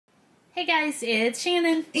Hey guys, it's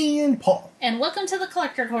Shannon. And Paul. And welcome to the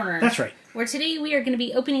Collector Corner. That's right. Where today we are going to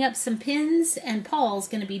be opening up some pins, and Paul's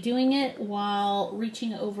going to be doing it while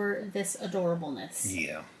reaching over this adorableness.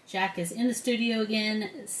 Yeah. Jack is in the studio again,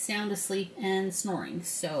 sound asleep and snoring,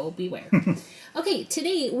 so beware. Okay,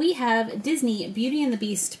 today we have Disney Beauty and the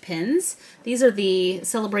Beast pins. These are the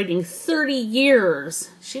celebrating 30 years.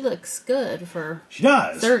 She looks good for She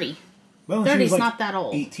does. 30. Well, 30's she was like not that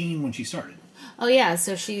old. 18 when she started. Oh yeah,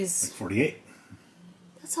 so she's... Like 48.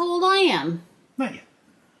 That's how old I am. Not yet.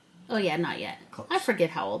 Oh yeah, not yet. Close. I forget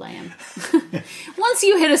how old I am. Once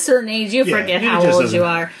you hit a certain age, you forget it how just old doesn't you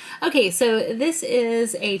matter. are. Okay, so this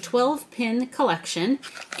is a 12-pin collection,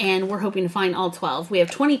 and we're hoping to find all 12. We have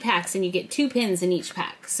 20 packs, and you get 2 pins in each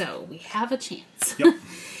pack, so we have a chance. Yep.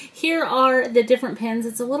 Here are the different pins.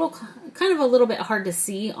 It's a little, kind of a little bit hard to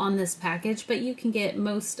see on this package, but you can get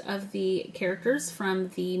most of the characters from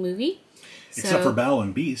the movie. Except for Belle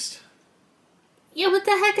and Beast. Yeah, what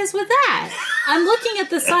the heck is with that? I'm looking at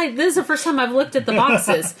the side. This is the first time I've looked at the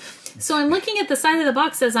boxes. So I'm looking at the side of the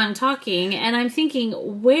box as I'm talking, and I'm thinking,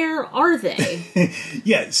 where are they?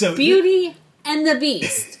 Yeah, so... Beauty and the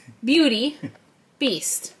Beast. Beauty,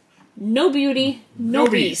 Beast. No Beauty, no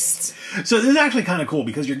Beast. So this is actually kind of cool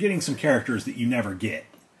because you're getting some characters that you never get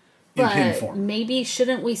in pin But form. maybe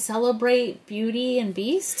shouldn't we celebrate Beauty and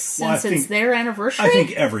Beast since Well, it's their anniversary? I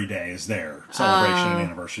think every day is their celebration and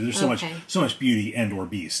anniversary. There's okay. so much Beauty and or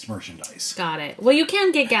Beast merchandise. Got it. Well, you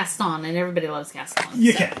can get Gaston, and everybody loves Gaston.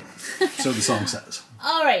 You so. can. So the song says.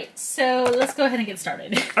 All right, so let's go ahead and get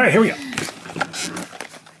started. All right, here we go.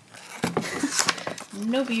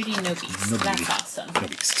 No Beauty, no Beast. No That's Beauty, awesome. no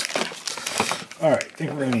Beast. All right, I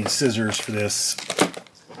think we're going to need scissors for this.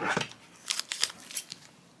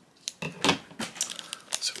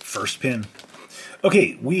 So first pin.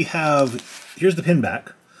 Okay, we have, here's the pin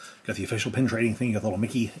back. Got the official pin trading thing. You got the little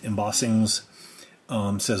Mickey embossings.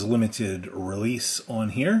 Says limited release on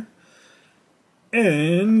here.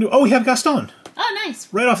 And, oh, we have Gaston. Oh,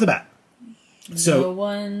 nice. Right off the bat. So, no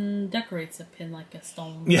one decorates a pin like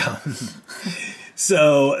Gaston. yeah.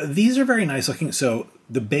 So these are very nice looking. So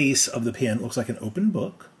the base of the pin looks like an open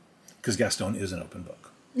book, because Gaston is an open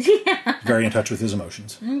book. Yeah. Very in touch with his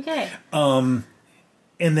emotions. Okay. And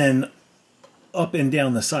then up and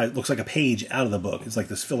down the side looks like a page out of the book. It's like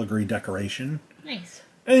this filigree decoration. Nice.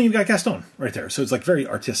 And then you've got Gaston right there. So it's like very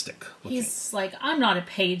artistic looking. He's like, I'm not a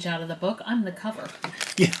page out of the book. I'm the cover.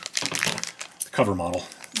 Yeah. The cover model.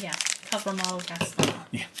 Yeah. Cover model Gaston.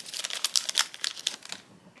 Yeah.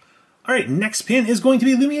 All right, next pin is going to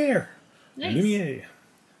be Lumiere. Nice. Lumiere.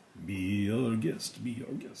 Be our guest, be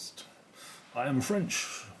our guest. I am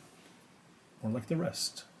French. Or like the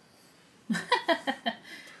rest.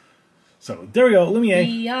 So, there we go, Lumiere.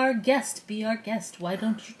 Be our guest, be our guest. Why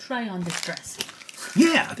don't you try on this dress?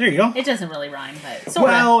 Yeah, there you go. It doesn't really rhyme, but sort of.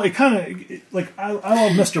 Well, it kind of, like, I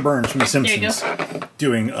love Mr. Burns from The Simpsons There you go.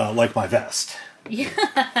 doing Like My Vest. Yeah.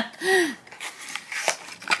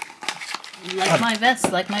 Like my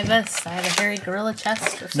vest, like my vest. I have a hairy gorilla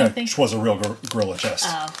chest or No, something. which was a real gorilla chest.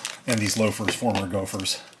 Oh. And these loafers, former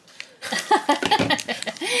gophers.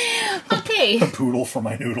 Okay. A poodle for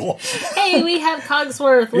my noodle. Hey, we have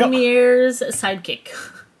Cogsworth, Yep. Lumiere's sidekick.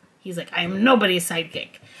 He's like, I am nobody's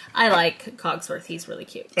sidekick. I like Cogsworth. He's really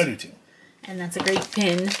cute. I do too. And that's a great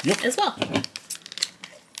pin Yep. as well.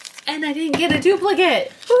 And I didn't get a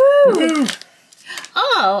duplicate. Woo! Woo!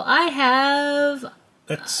 Oh, I have...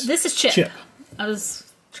 That's This is Chip. Chip. I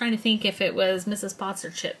was trying to think if it was Mrs. Potts or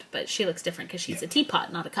Chip, but she looks different because she's a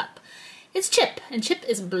teapot, not a cup. It's Chip, and Chip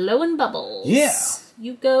is blowing bubbles. Yeah.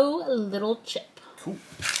 You go, little Chip. Cool.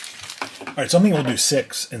 All right, so I think we'll do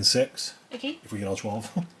 6 and 6 Okay. if we get all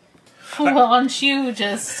 12. Well, aren't you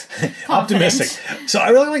just confident? Optimistic. So I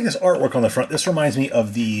really like this artwork on the front. This reminds me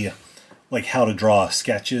of the, like, how to draw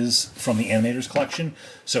sketches from the Animators collection.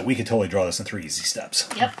 So we could totally draw this in 3 easy steps.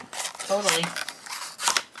 Yep, totally.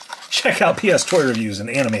 Check out PS Toy Reviews and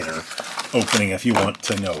Animator opening if you want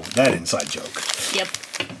to know that inside joke. Yep.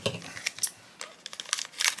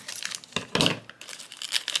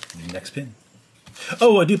 Next pin.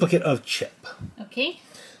 Oh, a duplicate of Chip. Okay.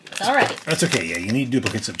 It's all right. That's okay, yeah, you need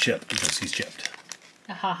duplicates of Chip because he's chipped.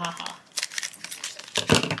 Ha ha ha.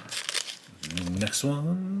 Next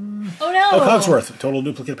one. Oh no! Oh, Cogsworth. Total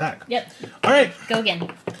duplicate pack. Yep. All right. Go again.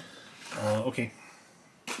 Okay.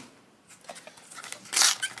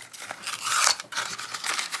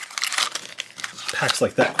 Packs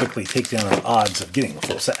like that quickly take down our odds of getting the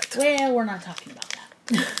full set. Well, we're not talking about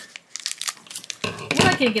that. You're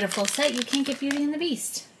not going to get a full set. You can't get Beauty and the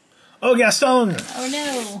Beast. Oh, Gaston! Oh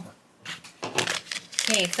no.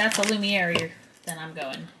 Okay, if that's a Lumiere, then I'm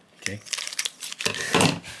going. Okay.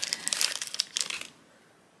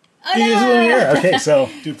 Oh, He is Lumiere. Okay, so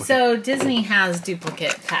duplicate. So Disney has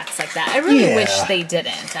duplicate packs like that. I really wish they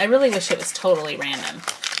didn't. I really wish it was totally random.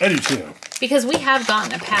 I do too. Because we have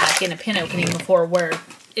gotten a pack in a pin opening before where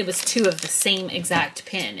it was 2 of the same exact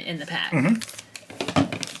pin in the pack.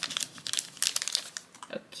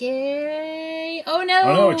 Okay. Oh no!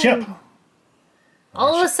 Oh no, a chip.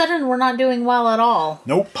 All of a sudden, we're not doing well at all.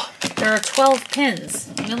 Nope. There are 12 pins.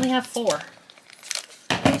 We only have 4.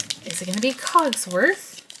 Is it going to be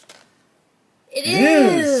Cogsworth? It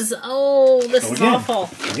is! Oh, this is awful.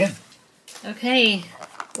 Again. Okay.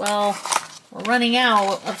 Well, we're running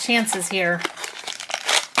out of chances here.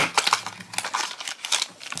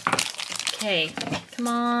 Okay. Come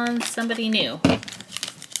on, somebody new.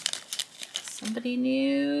 Somebody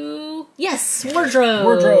new. Yes! Wardrobe!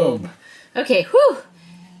 Wardrobe. Okay, whew!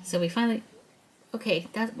 So we finally... Okay,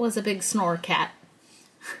 that was a big snore, cat.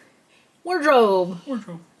 Wardrobe!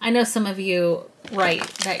 Wardrobe. I know some of you write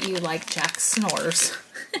that you like Jack's snores.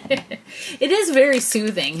 It is very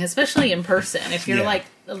soothing, especially in person. If you're like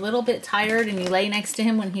a little bit tired and you lay next to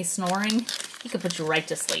him when he's snoring, he could put you right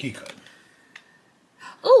to sleep. He could.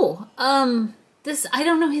 Oh, this, I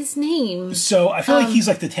don't know his name. So I feel like he's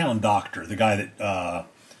like the town doctor, the guy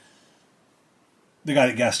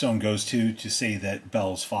that Gaston goes to say that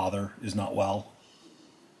Belle's father is not well.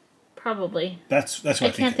 Probably. That's what I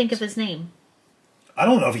can't think of his name. I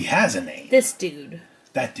don't know if he has a name. This dude.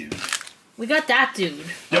 That dude. We got that dude.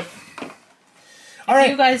 Yep. All right.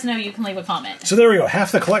 If you guys know, you can leave a comment. So there we go.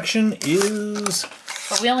 Half the collection is...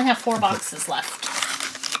 But we only have 4 boxes left.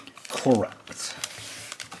 Correct.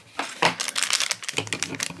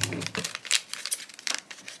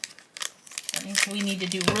 That means we need to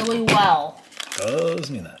do really well. Does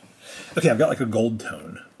mean that. Okay, I've got like a gold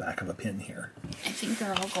tone back of a pin here. I think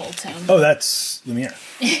they're all gold tone. Oh, that's Lumiere.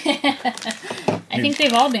 I think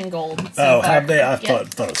they've all been gold. So have they? I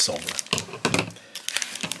thought it was silver.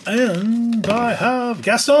 And I have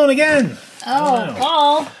Gaston again. Oh,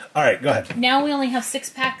 well. All right, go ahead. Now we only have 6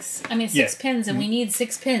 packs. I mean, 6 pins, and we need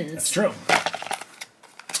 6 pins. That's true.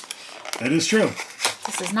 That is true.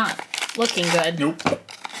 This is not looking good. Nope.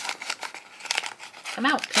 Come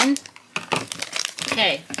out, pin.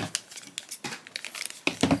 Okay.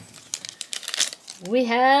 We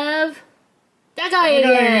have that guy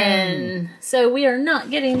again. So we are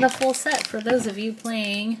not getting the full set for those of you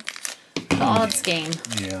playing the odds game.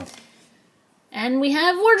 Yeah. And we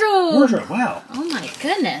have wardrobe. Wardrobe, wow. Oh my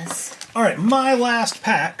goodness. All right, my last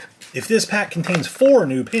pack. If this pack contains 4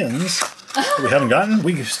 new pins that we haven't gotten,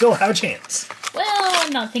 we still have a chance. Well,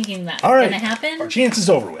 I'm not thinking that's All right, going to happen. Our chance is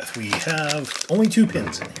over with. We have only 2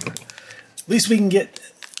 pins in here. At least we can get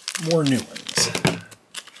more new ones.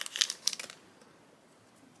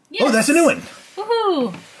 Yes. Oh, that's a new one.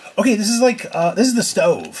 Woohoo! Okay, this is like this is the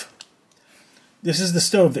stove. This is the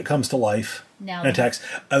stove that comes to life Now and attacks.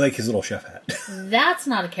 I like his little chef hat. That's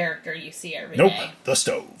not a character you see every day. Nope, the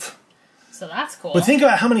stove. So that's cool. But think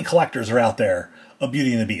about how many collectors are out there of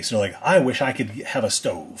Beauty and the Beast. They're like, I wish I could have a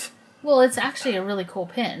stove. Well, it's actually a really cool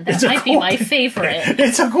pin. That might be my favorite.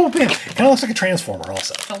 It's a cool pin. Kind of looks like a transformer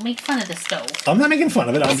also. Don't make fun of the stove. I'm not making fun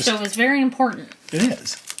of it. The stove is very important. It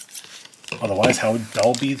is. Otherwise, how would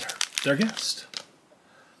Belle be their guest?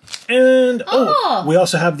 And we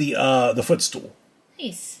also have the footstool.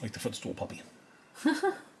 Nice. Like the footstool puppy.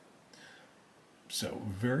 So,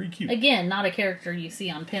 very cute. Again, not a character you see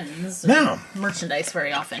on pins. No. Merchandise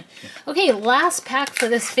very often. Okay, last pack for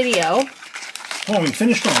this video. Oh, we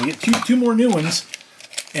finished one. We get two more new ones,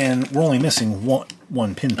 and we're only missing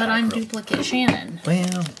one pin pack. But I'm duplicate Shannon.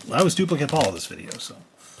 Well, I was duplicate Paul this video, so.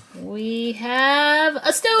 We have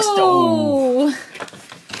a stove!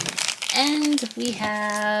 And we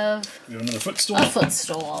have... We have another footstool? A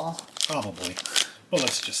footstool. Probably. Well,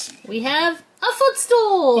 let's just see. We have a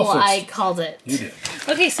footstool! I called it. You did.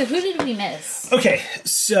 Okay, so who did we miss? Okay,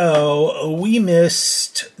 so we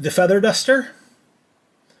missed the feather duster,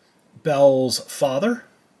 Belle's father,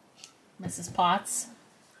 Mrs. Potts.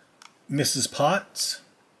 Mrs. Potts,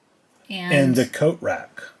 And the coat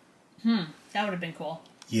rack. That would have been cool.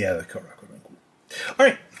 Yeah, the coat rack would have been cool. All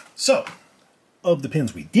right, so of the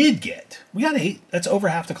pins we did get, we got 8. That's over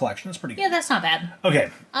half the collection. That's pretty good. Yeah, that's not bad. Okay.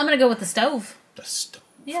 I'm going to go with the stove. The stove.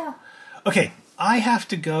 Yeah. Okay, I have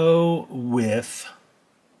to go with...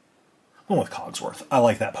 I'm going with Cogsworth. I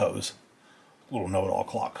like that pose. Little know-it-all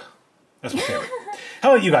clock. That's my favorite.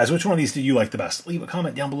 How about you guys? Which one of these do you like the best? Leave a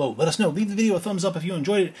comment down below. Let us know. Leave the video a thumbs up if you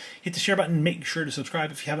enjoyed it. Hit the share button. Make sure to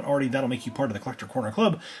subscribe if you haven't already. That'll make you part of the Collector Corner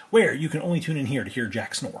Club, where you can only tune in here to hear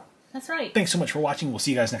Jack snore. That's right. Thanks so much for watching. We'll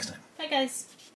see you guys next time. Bye, guys.